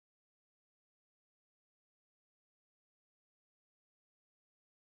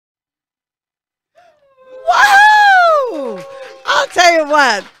tell you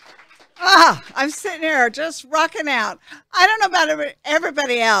what. I'm sitting here just rocking out. I don't know about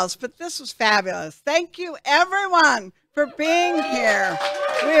everybody else, but this was fabulous. Thank you, everyone, for being here.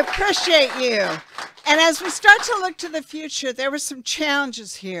 We appreciate you. And as we start to look to the future, there were some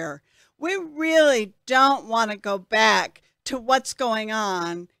challenges here. We really don't want to go back to what's going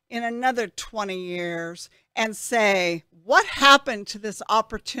on in another 20 years and say, what happened to this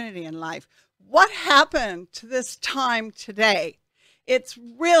opportunity in life? What happened to this time today? It's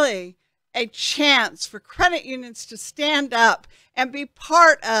really a chance for credit unions to stand up and be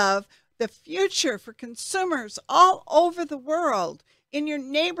part of the future for consumers all over the world, in your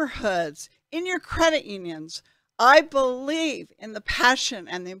neighborhoods, in your credit unions. I believe in the passion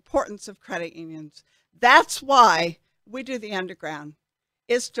and the importance of credit unions. That's why we do the underground,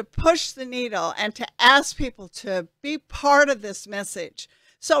 is to push the needle and to ask people to be part of this message.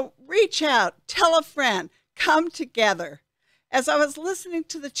 So reach out, tell a friend, come together. As I was listening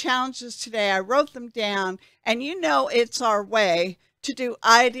to the challenges today, I wrote them down, and you know it's our way to do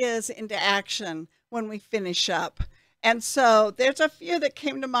ideas into action when we finish up. And so there's a few that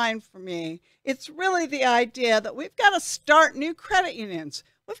came to mind for me. It's really the idea that we've got to start new credit unions.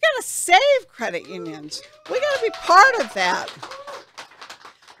 We've got to save credit unions. We've got to be part of that.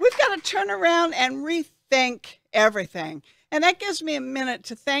 We've got to turn around and rethink everything. And that gives me a minute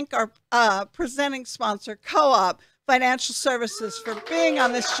to thank our presenting sponsor, Co-op Financial Services, for being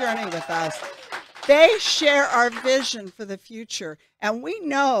on this journey with us. They share our vision for the future. And we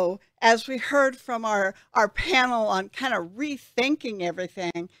know, as we heard from our panel on kind of rethinking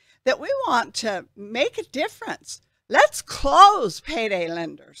everything, that we want to make a difference. Let's close payday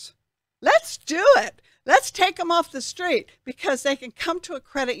lenders. Let's do it. Let's take them off the street, because they can come to a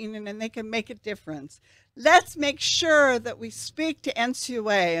credit union and they can make a difference. Let's make sure that we speak to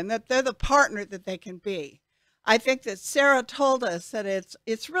NCUA and that they're the partner that they can be. I think that Sarah told us that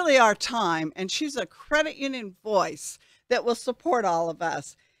it's really our time, and she's a credit union voice that will support all of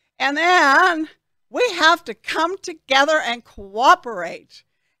us. And then we have to come together and cooperate.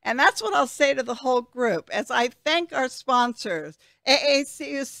 And that's what I'll say to the whole group as I thank our sponsors,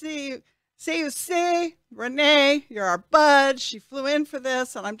 AACUC, CUC, Renee, you're our bud. She flew in for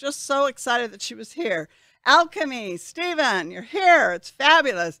this, and I'm just so excited that she was here. Alchemy, Stephen, you're here. It's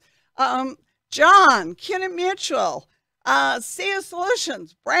fabulous. John, CUNY Mitchel, CU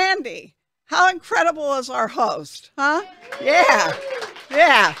Solutions, Brandy. How incredible is our host, huh?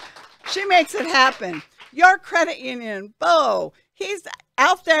 Yeah. She makes it happen. Your credit union, Bo, he's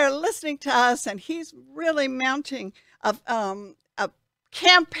out there listening to us, and he's really mounting a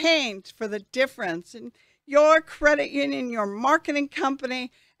campaign for the difference in your credit union, your marketing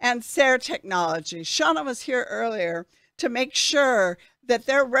company, and Sarah Technology. Shauna was here earlier to make sure that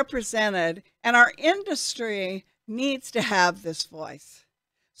they're represented, and our industry needs to have this voice.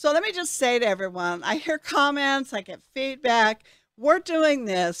 So let me just say to everyone, I hear comments, I get feedback. We're doing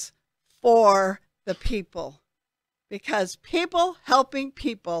this for the people, because people helping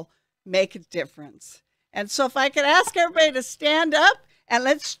people make a difference. And so if I could ask everybody to stand up, and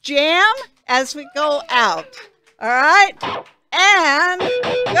let's jam as we go out. All right? And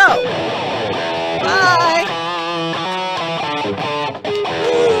go. Bye.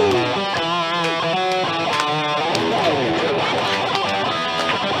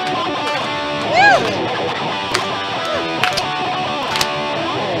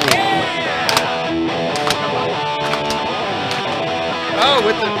 Oh,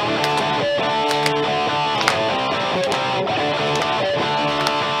 with the